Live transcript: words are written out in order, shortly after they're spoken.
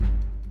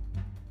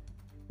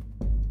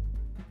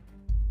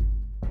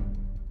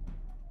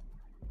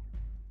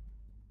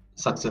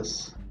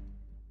Success.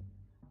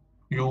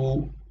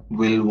 You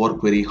will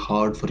work very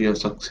hard for your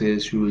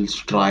success, you will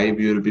strive,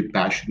 you will be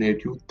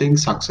passionate, you think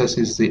success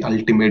is the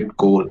ultimate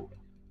goal.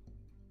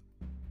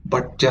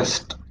 But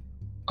just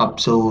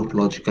observe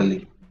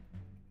logically.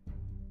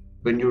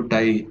 When you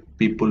die,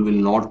 people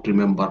will not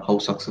remember how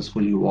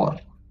successful you are.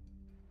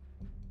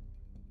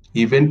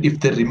 Even if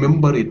they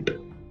remember it,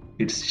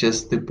 it's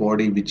just the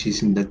body which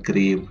is in the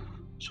grave.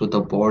 So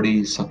the body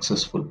is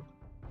successful.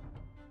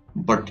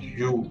 But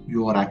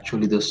you are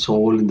actually the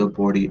soul in the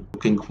body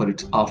looking for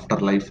its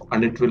afterlife,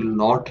 and it will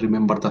not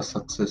remember the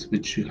success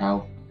which you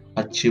have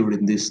achieved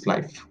in this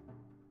life.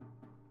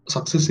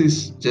 Success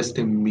is just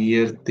a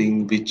mere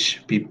thing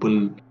which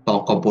people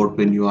talk about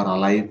when you are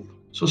alive.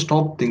 So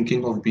stop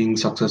thinking of being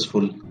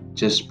successful,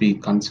 just be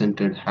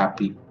contented,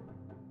 happy.